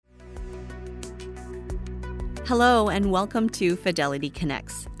Hello and welcome to Fidelity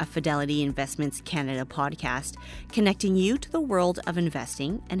Connects, a Fidelity Investments Canada podcast, connecting you to the world of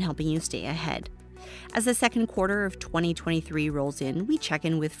investing and helping you stay ahead. As the second quarter of 2023 rolls in, we check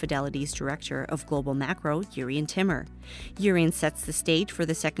in with Fidelity's Director of Global Macro, Jurrien Timmer. Jurrien sets the stage for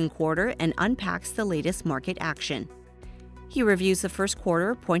the second quarter and unpacks the latest market action. He reviews the first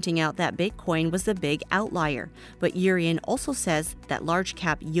quarter, pointing out that Bitcoin was the big outlier, but Jurrien also says that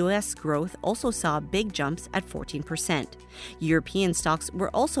large-cap U.S. growth also saw big jumps at 14%. European stocks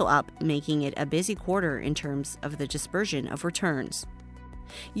were also up, making it a busy quarter in terms of the dispersion of returns.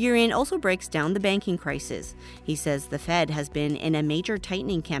 Jurrien also breaks down the banking crisis. He says the Fed has been in a major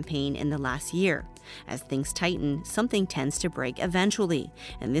tightening campaign in the last year. As things tighten, something tends to break eventually,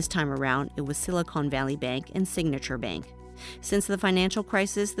 and this time around it was Silicon Valley Bank and Signature Bank. Since the financial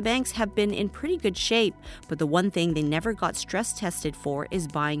crisis, the banks have been in pretty good shape, but the one thing they never got stress tested for is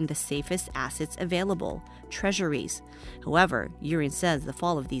buying the safest assets available, treasuries. However, Jurrien says the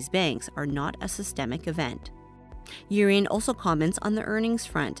fall of these banks are not a systemic event. Jurrien also comments on the earnings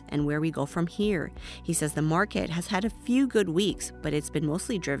front and where we go from here. He says the market has had a few good weeks, but it's been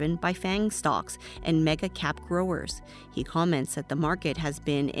mostly driven by FANG stocks and mega cap growers. He comments that the market has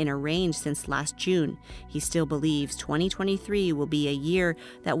been in a range since last June. He still believes 2023 will be a year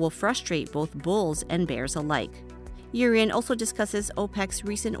that will frustrate both bulls and bears alike. Jurrien also discusses OPEC's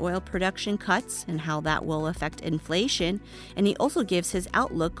recent oil production cuts and how that will affect inflation, and he also gives his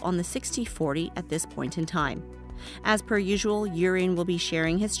outlook on the 60-40 at this point in time. As per usual, Jurrien will be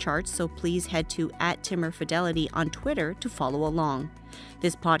sharing his charts, so please head to @TimmerFidelity on Twitter to follow along.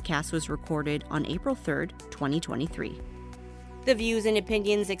 This podcast was recorded on April 3rd, 2023. The views and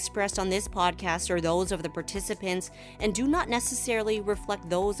opinions expressed on this podcast are those of the participants and do not necessarily reflect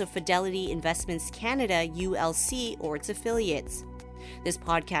those of Fidelity Investments Canada, ULC, or its affiliates. This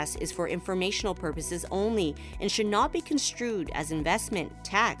podcast is for informational purposes only and should not be construed as investment,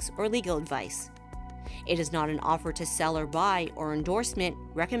 tax, or legal advice. It is not an offer to sell or buy or endorsement,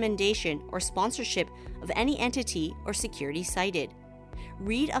 recommendation, or sponsorship of any entity or security cited.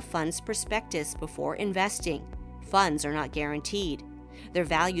 Read a fund's prospectus before investing. Funds are not guaranteed. Their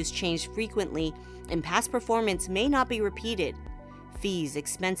values change frequently, and past performance may not be repeated. Fees,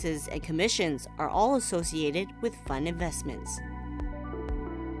 expenses, and commissions are all associated with fund investments.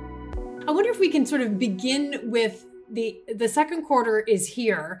 I wonder if we can sort of begin with the second quarter is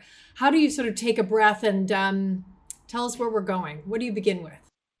here. How do you sort of take a breath and tell us where we're going? What do you begin with?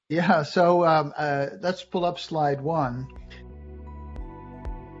 Yeah, so let's pull up slide 1.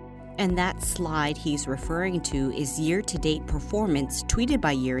 And that slide he's referring to is year-to-date performance tweeted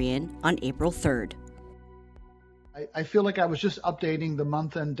by Jurrien on April 3rd. I feel like I was just updating the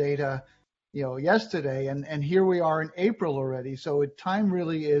month-end data, yesterday, and here we are in April already. So time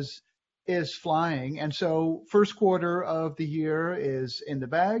really is flying. And so first quarter of the year is in the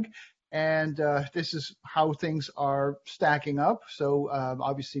bag. And this is how things are stacking up. So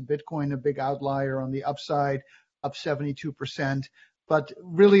obviously Bitcoin, a big outlier on the upside, up 72%. But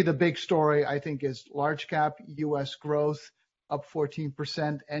really the big story, I think, is large cap U.S. growth up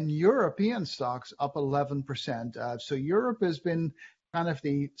 14% and European stocks up 11%. So Europe has been kind of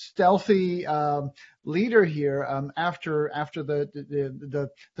the stealthy leader here after the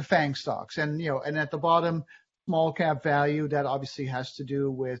FANG stocks, and at the bottom, small cap value. That obviously has to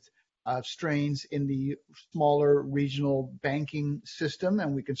do with strains in the smaller regional banking system,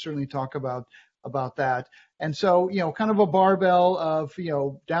 and we can certainly talk about that. And so kind of a barbell of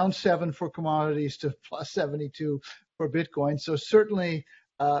down 7 for commodities to plus 72 for Bitcoin. So certainly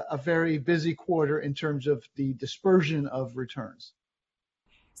a very busy quarter in terms of the dispersion of returns.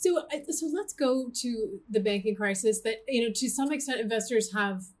 So let's go to the banking crisis that, to some extent, investors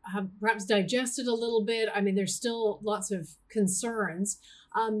have perhaps digested a little bit. I mean, there's still lots of concerns.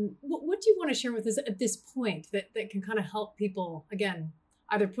 What do you want to share with us at this point that can kind of help people, again,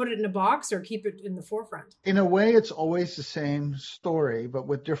 either put it in a box or keep it in the forefront? In a way, it's always the same story, but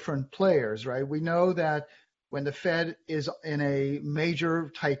with different players, right? We know that when the Fed is in a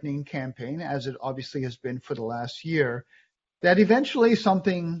major tightening campaign, as it obviously has been for the last year, that eventually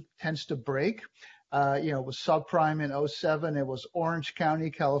something tends to break. It was subprime in 2007. It was Orange County,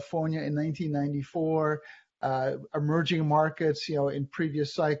 California in 1994, emerging markets, in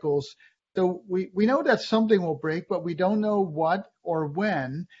previous cycles. So we know that something will break, but we don't know what or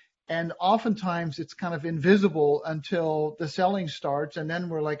when. And oftentimes it's kind of invisible until the selling starts. And then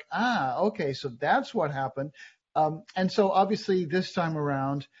we're like, okay, so that's what happened. And so obviously this time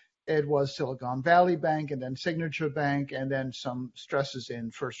around, it was Silicon Valley Bank and then Signature Bank and then some stresses in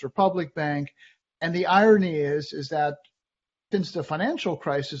First Republic Bank. And the irony is that since the financial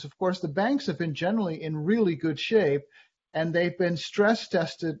crisis, of course, the banks have been generally in really good shape, and they've been stress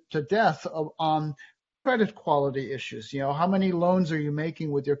tested to death on credit quality issues. How many loans are you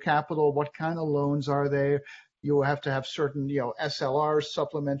making with your capital? What kind of loans are they? You have to have certain, SLRs,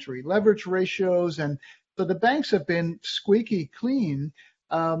 supplementary leverage ratios. And so the banks have been squeaky clean.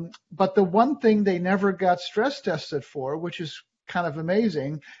 But the one thing they never got stress tested for, which is kind of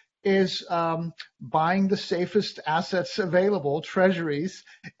amazing, is buying the safest assets available, treasuries,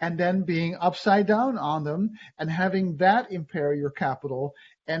 and then being upside down on them and having that impair your capital.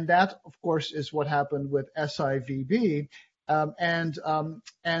 And that, of course, is what happened with SIVB. And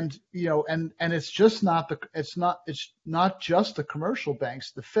it's not just the commercial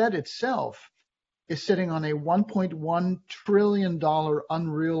banks. The Fed itself is sitting on a $1.1 trillion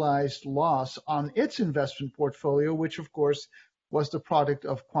unrealized loss on its investment portfolio, which of course was the product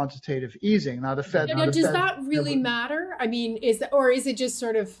of quantitative easing. Now the Fed. Does that really matter? I mean, is it just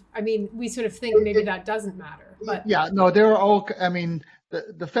sort of? I mean, we sort of think maybe that doesn't matter, but yeah, no, there are all. I mean,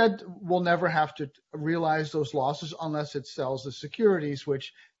 the Fed will never have to realize those losses unless it sells the securities,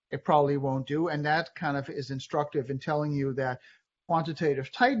 which it probably won't do, and that kind of is instructive in telling you that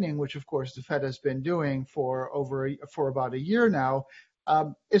quantitative tightening, which of course the Fed has been doing for about a year now,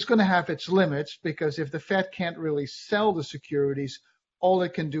 is going to have its limits, because if the Fed can't really sell the securities, all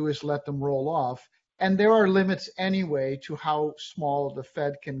it can do is let them roll off. And there are limits anyway to how small the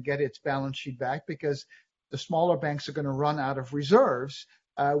Fed can get its balance sheet back, because the smaller banks are going to run out of reserves,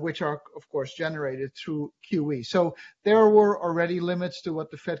 which are, of course, generated through QE. So there were already limits to what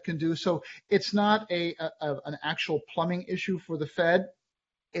the Fed can do. So it's not an actual plumbing issue for the Fed.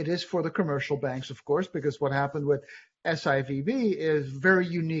 It is for the commercial banks, of course, because what happened with SIVB is a very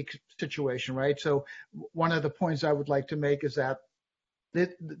unique situation, right? So one of the points I would like to make is that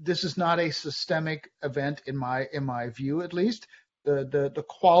this is not a systemic event in my view, at least. The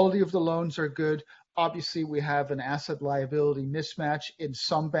quality of the loans are good. Obviously, we have an asset liability mismatch in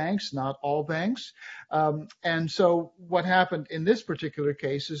some banks, not all banks. And so what happened in this particular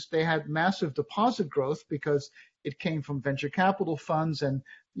case is they had massive deposit growth because it came from venture capital funds, and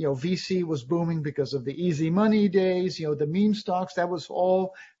VC was booming because of the easy money days, the meme stocks, that was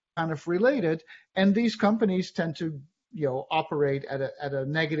all kind of related. And these companies tend to operate at a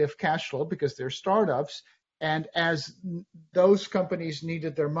negative cash flow because they're startups. And as those companies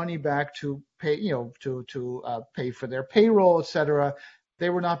needed their money back to pay, to pay for their payroll, et cetera,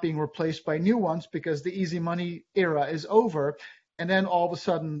 they were not being replaced by new ones because the easy money era is over. And then all of a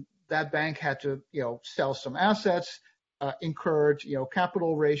sudden, that bank had to, sell some assets, incurred,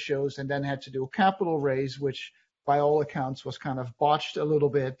 capital ratios, and then had to do a capital raise, which by all accounts was kind of botched a little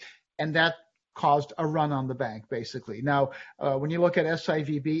bit. And that caused a run on the bank, basically. Now, when you look at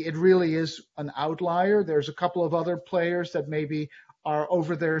SIVB, it really is an outlier. There's a couple of other players that maybe are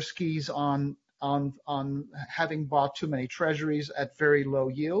over their skis on having bought too many treasuries at very low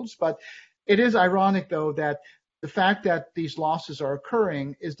yields. But it is ironic, though, that the fact that these losses are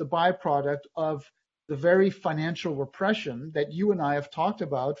occurring is the byproduct of the very financial repression that you and I have talked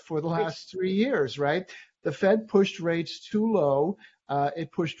about for the last 3 years, right? The Fed pushed rates too low.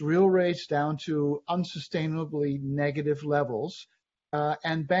 It pushed real rates down to unsustainably negative levels.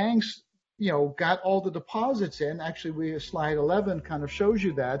 And banks, got all the deposits in. Actually, slide 11 kind of shows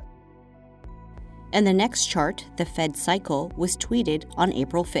you that. And the next chart, the Fed cycle, was tweeted on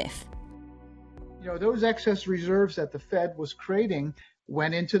April 5th. Those excess reserves that the Fed was creating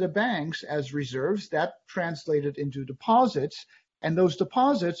went into the banks as reserves. That translated into deposits. And those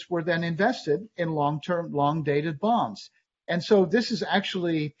deposits were then invested in long-term, long-dated bonds. And so this is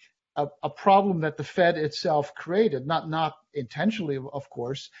actually a problem that the Fed itself created, not intentionally, of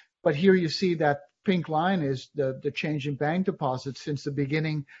course, but here you see that pink line is the change in bank deposits since the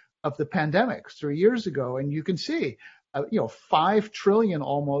beginning of the pandemic 3 years ago. And you can see, 5 trillion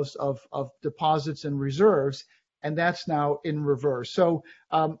almost of deposits and reserves, and that's now in reverse. So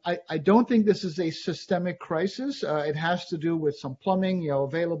I don't think this is a systemic crisis. It has to do with some plumbing,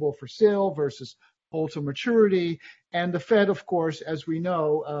 available for sale versus hold to maturity. And the Fed, of course, as we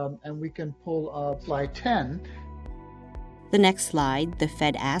know, and we can pull slide 10. The next slide, the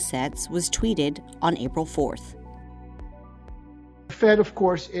Fed assets, was tweeted on April 4th. The Fed, of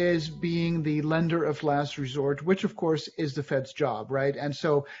course, is being the lender of last resort, which, of course, is the Fed's job, right? And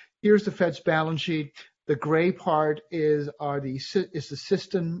so here's the Fed's balance sheet. The gray part is the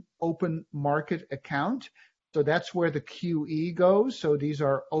system open market account. So that's where the QE goes. So these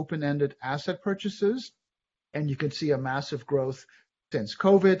are open-ended asset purchases. And you can see a massive growth since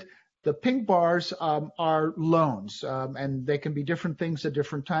COVID. The pink bars are loans, and they can be different things at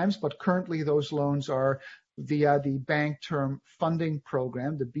different times. But currently, those loans are via the Bank Term Funding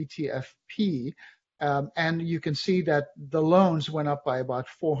Program, the BTFP. And you can see that the loans went up by about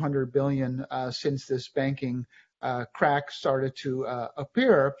 400 billion since this banking crack started to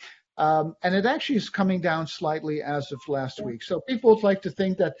appear. And it actually is coming down slightly as of last week. So people like to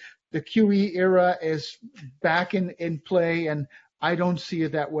think that the QE era is back in play, and I don't see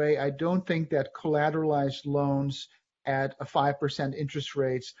it that way. I don't think that collateralized loans at a 5% interest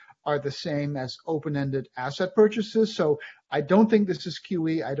rates are the same as open-ended asset purchases. So I don't think this is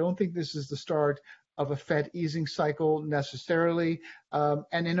QE. I don't think this is the start of a Fed easing cycle necessarily.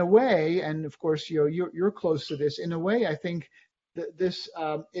 And in a way, and of course, you're close to this, in a way, I think this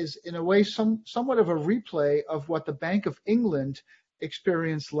is in a way somewhat of a replay of what the Bank of England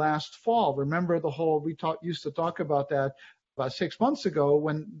experienced last fall. Remember used to talk about that about 6 months ago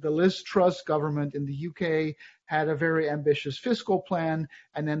when the Liz Truss government in the UK had a very ambitious fiscal plan,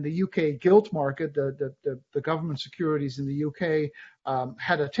 and then the UK gilt market, the government securities in the UK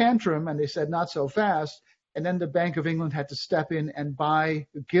had a tantrum, and they said not so fast. And then the Bank of England had to step in and buy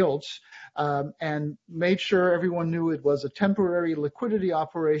gilts and made sure everyone knew it was a temporary liquidity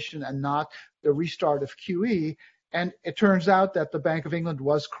operation and not the restart of QE. And it turns out that the Bank of England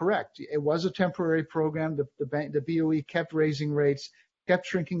was correct. It was a temporary program. The BOE kept raising rates, kept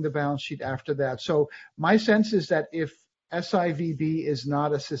shrinking the balance sheet after that. So my sense is that if SIVB is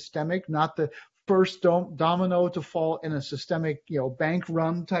not a systemic, not the first domino to fall in a systemic, bank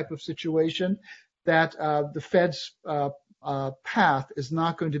run type of situation, that the Fed's path is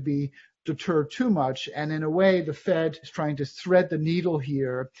not going to be deterred too much. And in a way, the Fed is trying to thread the needle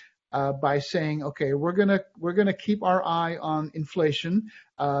here by saying, okay, we're gonna keep our eye on inflation,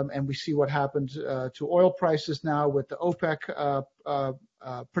 and we see what happened to oil prices now with the OPEC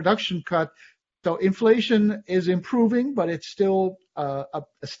production cut. So inflation is improving, but it's still a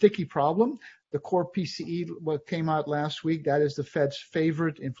sticky problem. The core PCE, what came out last week, that is the Fed's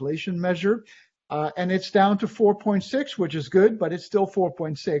favorite inflation measure. And it's down to 4.6, which is good, but it's still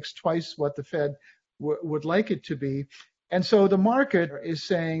 4.6, twice what the Fed would like it to be. And so the market is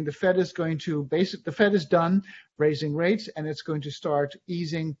saying the Fed is the Fed is done raising rates, and it's going to start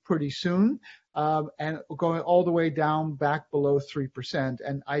easing pretty soon, and going all the way down back below 3%.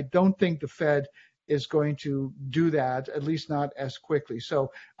 And I don't think the Fed is going to do that, at least not as quickly.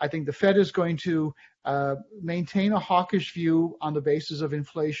 So I think the Fed is going to maintain a hawkish view on the basis of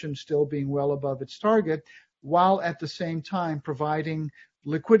inflation still being well above its target, while at the same time providing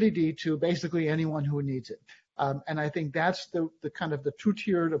liquidity to basically anyone who needs it. And I think that's the kind of the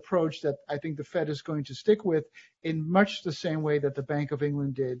two-tiered approach that I think the Fed is going to stick with in much the same way that the Bank of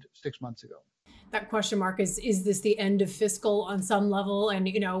England did 6 months ago. That question mark is this the end of fiscal on some level? And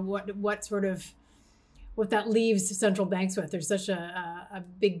what that leaves central banks with. There's such a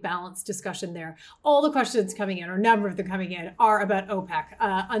big balance discussion there. All the questions coming in, or a number of them coming in, are about OPEC,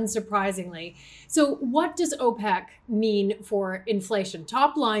 unsurprisingly. So what does OPEC mean for inflation?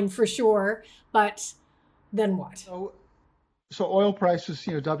 Top line for sure, but then what? So oil prices,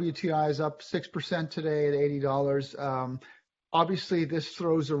 WTI is up 6% today at $80. Obviously, this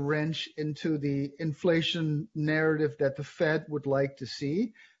throws a wrench into the inflation narrative that the Fed would like to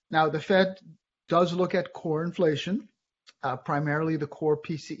see. Now, the Fed does look at core inflation, primarily the core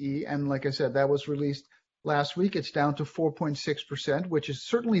PCE. And like I said, that was released last week. It's down to 4.6%, which is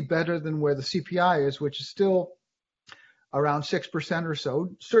certainly better than where the CPI is, which is still around 6% or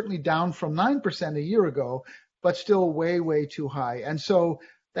so, certainly down from 9% a year ago, but still way, way too high. And so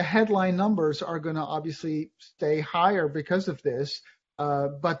the headline numbers are going to obviously stay higher because of this.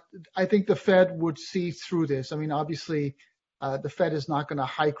 But I think the Fed would see through this. I mean, obviously, the Fed is not going to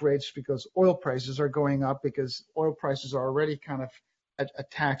hike rates because oil prices are going up, because oil prices are already kind of a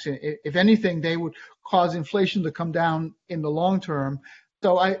tax. If anything, they would cause inflation to come down in the long term.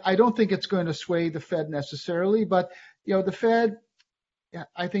 So I don't think it's going to sway the Fed necessarily. But, the Fed,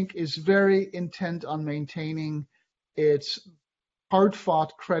 I think, is very intent on maintaining its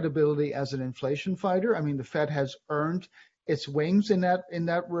hard-fought credibility as an inflation fighter. I mean, the Fed has earned its wings in that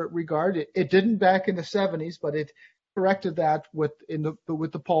regard. It didn't back in the 70s, but it corrected that with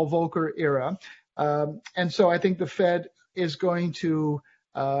the Paul Volcker era. And so I think the Fed is going to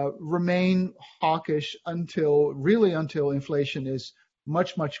remain hawkish until inflation is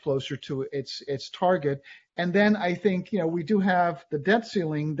much, much closer to its target. And then I think, we do have the debt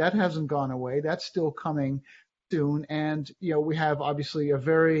ceiling that hasn't gone away. That's still coming soon. And, we have obviously a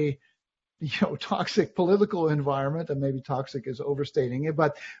very, toxic political environment, and maybe toxic is overstating it,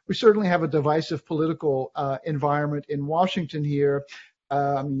 but we certainly have a divisive political environment in Washington here.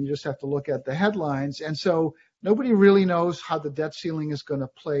 You just have to look at the headlines. And so nobody really knows how the debt ceiling is going to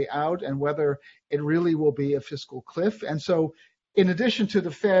play out and whether it really will be a fiscal cliff. And so, in addition to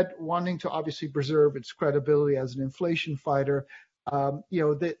the Fed wanting to obviously preserve its credibility as an inflation fighter,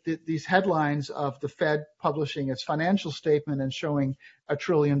 these headlines of the Fed publishing its financial statement and showing $1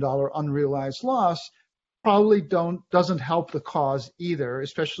 trillion unrealized loss probably doesn't help the cause either,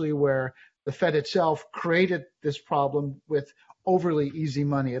 especially where the Fed itself created this problem with overly easy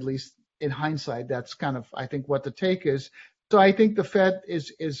money. At least in hindsight, that's kind of, I think, what the take is. So I think the Fed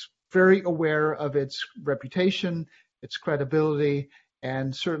is very aware of its reputation, its credibility,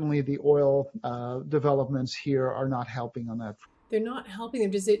 and certainly the oil developments here are not helping on that. They're not helping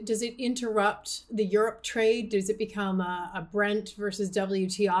them. Does it interrupt the Europe trade? Does it become a Brent versus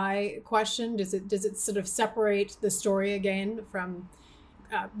WTI question? Does it sort of separate the story again from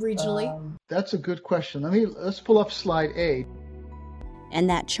regionally? That's a good question. Let's pull up slide 8. And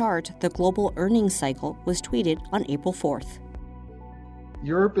that chart, the global earnings cycle, was tweeted on April 4th.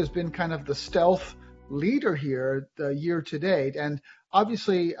 Europe has been kind of the stealth leader here the year to date, and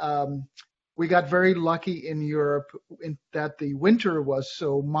obviously we got very lucky in Europe in that the winter was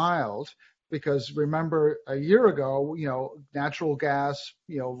so mild, because remember a year ago, natural gas,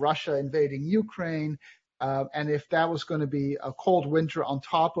 Russia invading Ukraine, and if that was going to be a cold winter on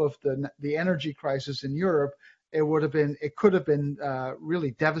top of the energy crisis in Europe, it could have been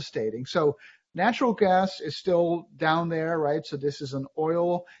really devastating. So natural gas is still down there, right? So this is an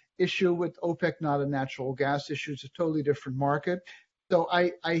oil issue with OPEC, not a natural gas issue. It's a totally different market. So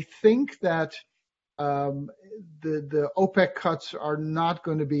I think that the OPEC cuts are not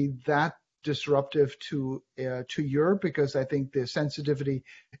going to be that disruptive to Europe, because I think the sensitivity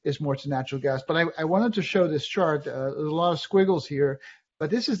is more to natural gas. But I wanted to show this chart. There's a lot of squiggles here, but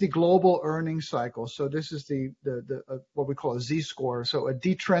this is the global earnings cycle. So this is the what we call a Z-score, so a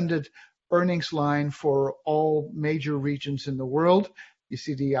detrended earnings line for all major regions in the world. You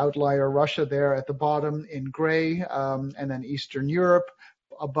see the outlier Russia there at the bottom in gray, and then Eastern Europe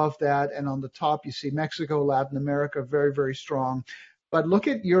above that. And on the top, you see Mexico, Latin America, very, very strong. But look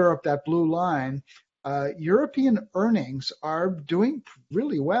at Europe, that blue line. European earnings are doing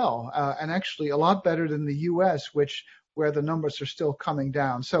really well, and actually a lot better than the US, where the numbers are still coming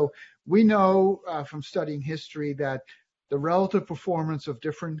down. So we know from studying history that the relative performance of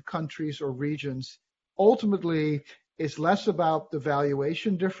different countries or regions ultimately is less about the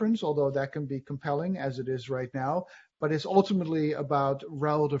valuation difference, although that can be compelling as it is right now, but it's ultimately about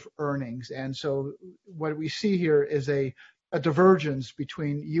relative earnings. And so what we see here is a divergence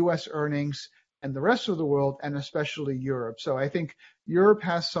between US earnings and the rest of the world, and especially Europe. So I think Europe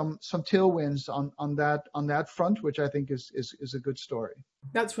has some tailwinds on that front, which I think is a good story.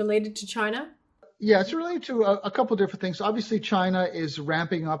 That's related to China? Yeah, it's related to a couple of different things. Obviously, China is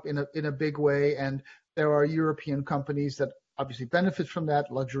ramping up in a big way, and there are European companies that obviously benefit from that,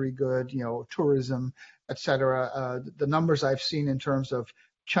 luxury good, tourism, et cetera. The numbers I've seen in terms of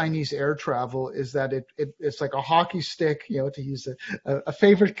Chinese air travel is that it's like a hockey stick, to use a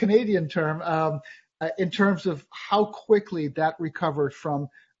favorite Canadian term, in terms of how quickly that recovered from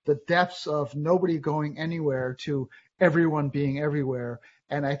the depths of nobody going anywhere to everyone being everywhere.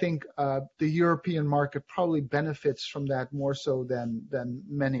 And I think the European market probably benefits from that more so than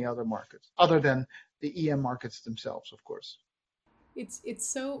many other markets, other than the EM markets themselves, of course. It's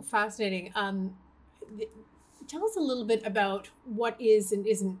so fascinating. Tell us a little bit about what is and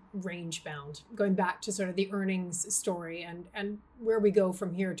isn't range bound, going back to sort of the earnings story and where we go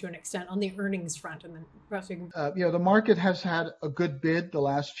from here to an extent on the earnings front. And then perhaps we can... the market has had a good bid the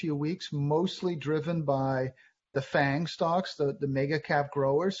last few weeks, mostly driven by the FANG stocks, the mega cap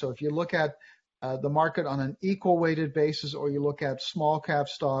growers. So if you look at the market on an equal weighted basis, or you look at small cap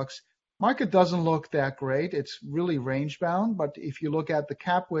stocks, market doesn't look that great. It's really range bound. But if you look at the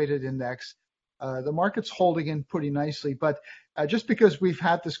cap weighted index, the market's holding in pretty nicely. But just because we've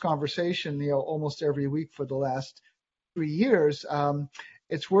had this conversation, almost every week for the last 3 years,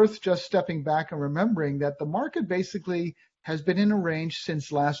 it's worth just stepping back and remembering that the market basically has been in a range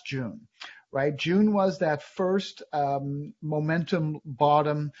since last June, right? June was that first momentum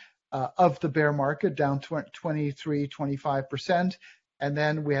bottom of the bear market, down 23-25%. And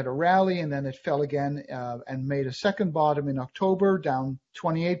then we had a rally, and then it fell again and made a second bottom in October, down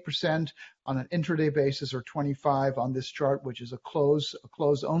 28% on an intraday basis, or 25 on this chart, which is a close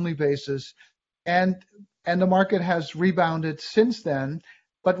only basis. And the market has rebounded since then.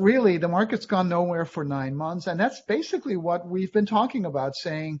 But really, the market's gone nowhere for 9 months. And that's basically what we've been talking about,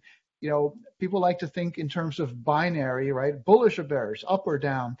 saying, people like to think in terms of binary, right? Bullish or bearish, up or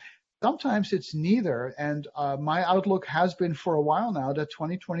down. Sometimes it's neither. And my outlook has been for a while now that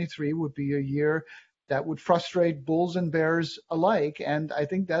 2023 would be a year that would frustrate bulls and bears alike. And I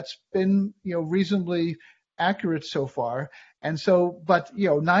think that's been, reasonably accurate so far. And so, but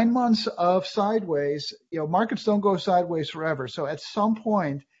 9 months of sideways, markets don't go sideways forever. So at some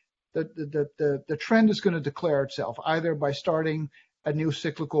point, the trend is going to declare itself, either by starting a new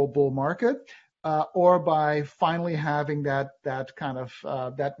cyclical bull market, or by finally having that kind of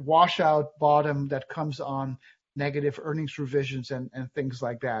that washout bottom that comes on negative earnings revisions and things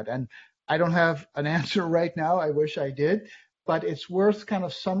like that. And I don't have an answer right now. I wish I did, but it's worth kind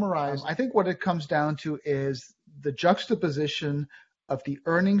of summarizing. I think what it comes down to is the juxtaposition of the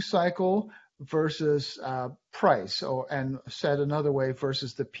earnings cycle versus price, and said another way,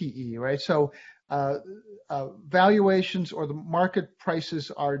 versus the PE, right? So valuations or the market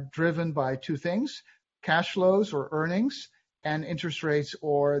prices are driven by two things: cash flows or earnings, and interest rates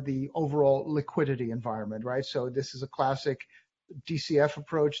or the overall liquidity environment, right? So this is a classic DCF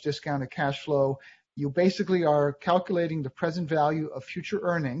approach, discounted cash flow. You basically are calculating the present value of future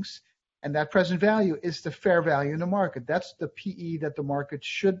earnings, and that present value is the fair value in the market. That's the PE that the market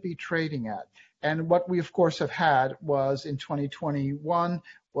should be trading at. And what we, of course, have had was in 2021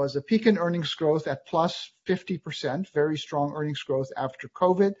 was a peak in earnings growth at plus 50%, very strong earnings growth after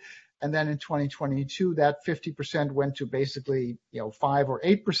COVID. And then in 2022, that 50% went to basically 5 or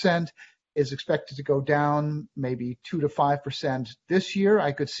 8%, is expected to go down maybe 2 to 5% this year.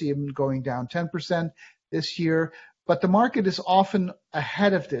 I could see them going down 10% this year. But the market is often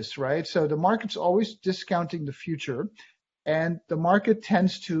ahead of this, right? So the market's always discounting the future, and the market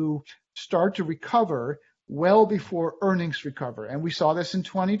tends to start to recover well before earnings recover. And we saw this in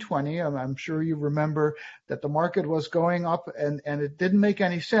 2020. I'm sure you remember that the market was going up and it didn't make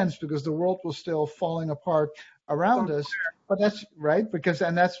any sense because the world was still falling apart around us. But that's right,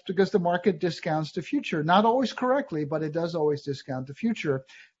 that's because the market discounts the future. Not always correctly, but it does always discount the future.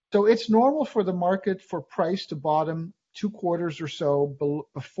 So it's normal for the market, for price to bottom 2 quarters or so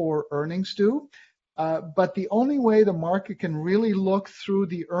before earnings do. But the only way the market can really look through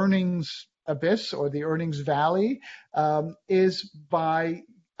the earnings abyss or the earnings valley is by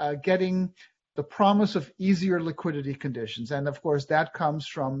getting the promise of easier liquidity conditions. And of course, that comes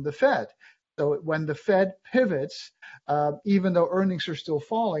from the Fed. So when the Fed pivots, even though earnings are still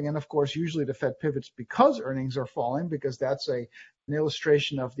falling, and of course, usually the Fed pivots because earnings are falling, because that's an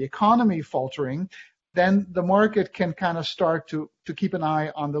illustration of the economy faltering, then the market can kind of start to keep an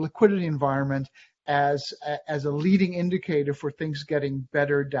eye on the liquidity environment as a leading indicator for things getting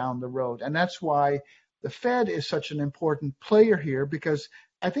better down the road. And that's why the Fed is such an important player here, because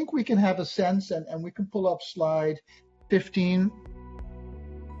I think we can have a sense, and we can pull up slide 15.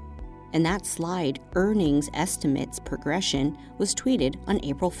 And that slide, earnings estimates progression, was tweeted on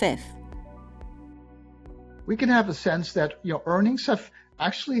April 5th. We can have a sense that earnings have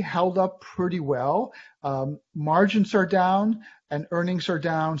actually held up pretty well. Margins are down and earnings are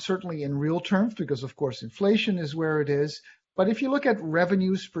down, certainly in real terms, because of course inflation is where it is. But if you look at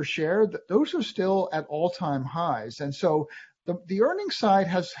revenues per share, those are still at all-time highs. And so the earnings side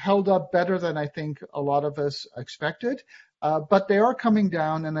has held up better than I think a lot of us expected. But they are coming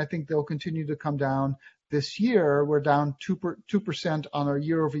down, and I think they'll continue to come down this year. We're down 2% on a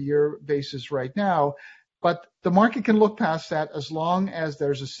year-over-year basis right now. But the market can look past that as long as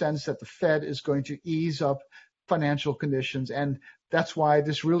there's a sense that the Fed is going to ease up financial conditions. And that's why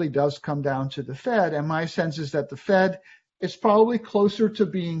this really does come down to the Fed. And my sense is that the Fed is probably closer to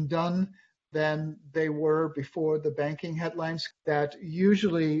being done than they were before the banking headlines. That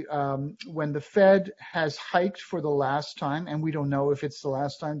usually when the Fed has hiked for the last time, and we don't know if it's the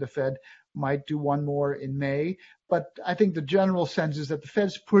last time, the Fed might do one more in May, but I think the general sense is that the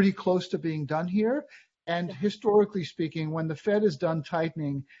Fed's pretty close to being done here. And historically speaking, when the Fed is done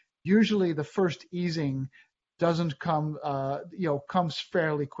tightening, usually the first easing doesn't come, comes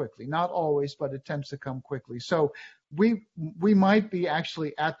fairly quickly. Not always, but it tends to come quickly. So we might be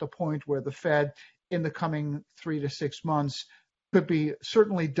actually at the point where the Fed in the coming 3 to 6 months could be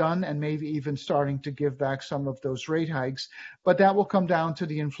certainly done and maybe even starting to give back some of those rate hikes. But that will come down to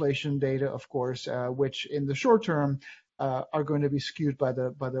the inflation data, of course, which in the short term are going to be skewed by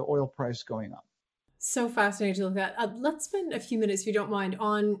the oil price going up. So fascinating to look at. Let's spend a few minutes, if you don't mind,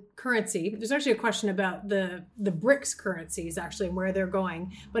 on currency. There's actually a question about the BRICS currencies, actually, and where they're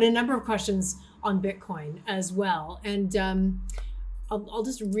going, but a number of questions on Bitcoin as well. And I'll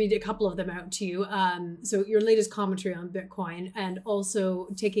just read a couple of them out to you. So your latest commentary on Bitcoin, and also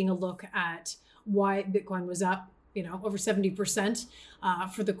taking a look at why Bitcoin was up, over 70%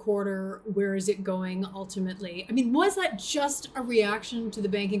 for the quarter. Where is it going ultimately? I mean, was that just a reaction to the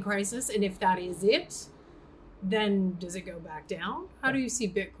banking crisis? And if that is it, then does it go back down? How do you see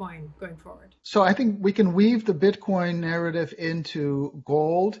Bitcoin going forward? So I think we can weave the Bitcoin narrative into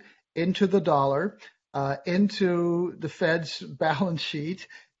gold, into the dollar, into the Fed's balance sheet,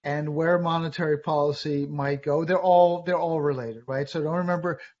 and where monetary policy might go. They're all related, right? So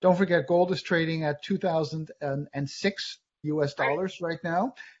don't forget, gold is trading at 2006 US dollars right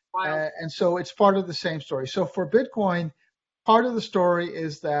now. Wild. And so it's part of the same story. So for Bitcoin, part of the story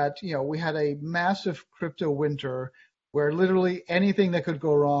is that, we had a massive crypto winter where literally anything that could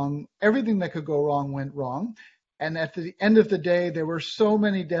go wrong, everything that could go wrong went wrong. And at the end of the day, there were so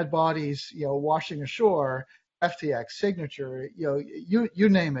many dead bodies, washing ashore, FTX, Signature, you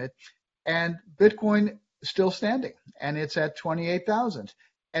name it. And Bitcoin is still standing, and it's at 28,000.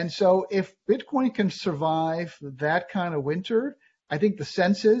 And so if Bitcoin can survive that kind of winter, I think the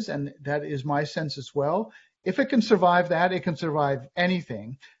sense is, and that is my sense as well, if it can survive that, it can survive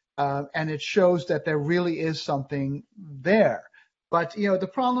anything. And it shows that there really is something there. But the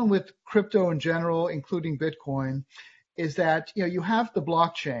problem with crypto in general, including Bitcoin, is that you have the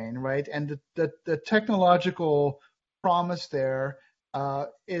blockchain, right? And the technological promise there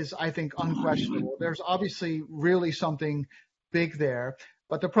is, I think, unquestionable. There's obviously really something big there.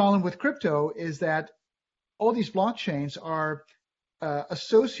 But the problem with crypto is that all these blockchains are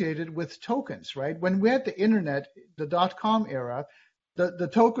associated with tokens, right? When we had the internet, the .com era, the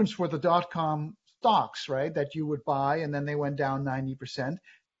tokens were the .com stocks, right, that you would buy, and then they went down 90%.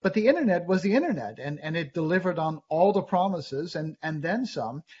 But the internet was the internet, and it delivered on all the promises and then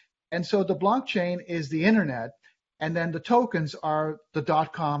some. And so the blockchain is the internet, and then the tokens are the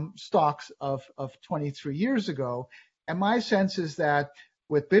 .com stocks of 23 years ago. And my sense is that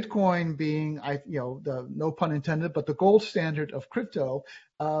with Bitcoin being, the no pun intended, but the gold standard of crypto,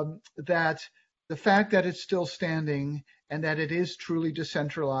 that the fact that it's still standing and that it is truly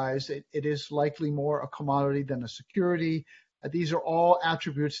decentralized, it is likely more a commodity than a security. These are all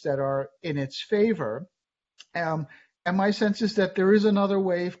attributes that are in its favor. And my sense is that there is another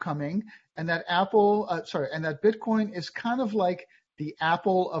wave coming, and that and that Bitcoin is kind of like the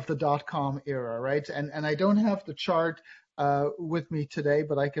Apple of the .com era, right? And I don't have the chart with me today,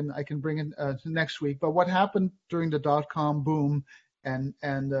 but I can bring it next week. But what happened during the .com boom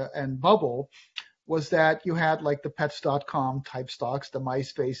and bubble was that you had like the pets.com type stocks, the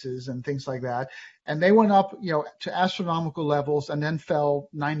MySpaces and things like that, and they went up, to astronomical levels and then fell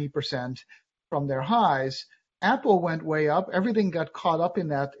 90% from their highs. Apple went way up. Everything got caught up in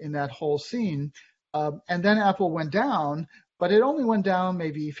that whole scene, and then Apple went down, but it only went down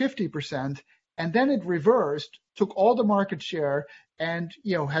maybe 50%. And then it reversed, took all the market share, and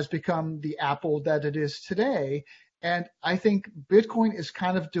has become the Apple that it is today. And I think Bitcoin is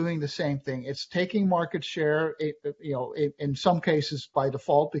kind of doing the same thing. It's taking market share, in some cases by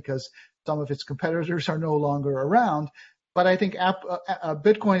default because some of its competitors are no longer around. But I think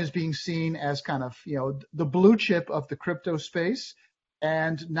Bitcoin is being seen as kind of the blue chip of the crypto space.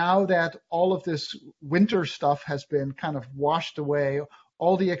 And now that all of this winter stuff has been kind of washed away,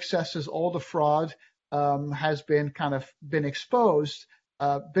 all the excesses, all the fraud has been exposed.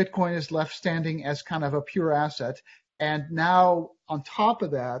 Bitcoin is left standing as kind of a pure asset. And now on top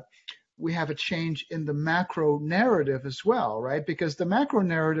of that, we have a change in the macro narrative as well, right? Because the macro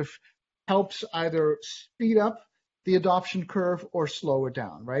narrative helps either speed up the adoption curve or slow it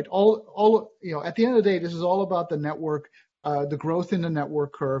down, right? At the end of the day, this is all about the network, the growth in the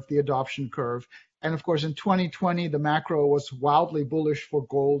network curve, the adoption curve. And of course, in 2020, the macro was wildly bullish for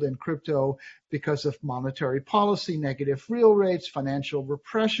gold and crypto because of monetary policy, negative real rates, financial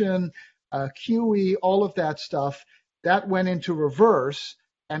repression, QE, all of that stuff. That went into reverse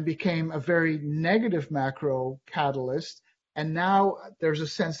and became a very negative macro catalyst. And now there's a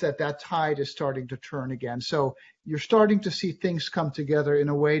sense that tide is starting to turn again. So you're starting to see things come together in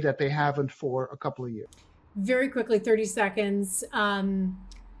a way that they haven't for a couple of years. Very quickly, 30 seconds.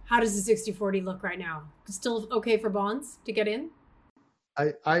 How does the 60-40 look right now? Still okay for bonds to get in?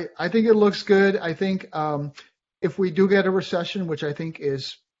 I think it looks good. I think if we do get a recession, which I think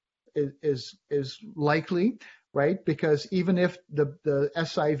is likely, right? Because even if the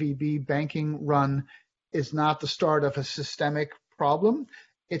SIVB banking run is not the start of a systemic problem,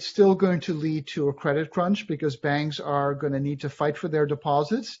 it's still going to lead to a credit crunch because banks are going to need to fight for their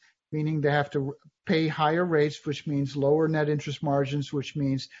deposits, meaning they have to pay higher rates, which means lower net interest margins, which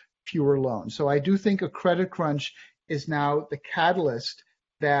means fewer loans. So I do think a credit crunch is now the catalyst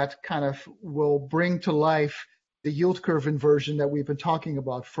that kind of will bring to life the yield curve inversion that we've been talking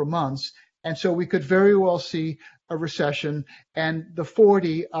about for months. And so we could very well see a recession, and the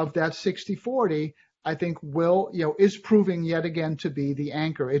 40 of that 60-40, I think is proving yet again to be the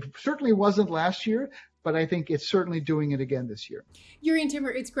anchor. It certainly wasn't last year, but I think it's certainly doing it again this year. Jurrien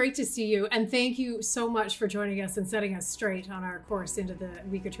Timmer, it's great to see you. And thank you so much for joining us and setting us straight on our course into the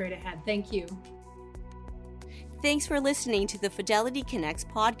week of trade ahead. Thank you. Thanks for listening to the Fidelity Connects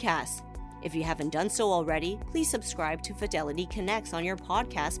podcast. If you haven't done so already, please subscribe to Fidelity Connects on your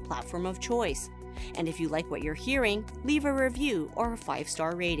podcast platform of choice. And if you like what you're hearing, leave a review or a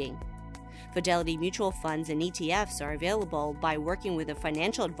 5-star rating. Fidelity mutual funds and ETFs are available by working with a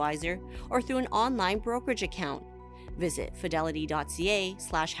financial advisor or through an online brokerage account. Visit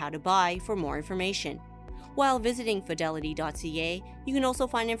fidelity.ca/how-to-buy for more information. While visiting fidelity.ca, you can also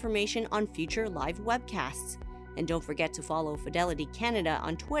find information on future live webcasts. And don't forget to follow Fidelity Canada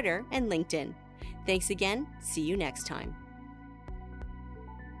on Twitter and LinkedIn. Thanks again. See you next time.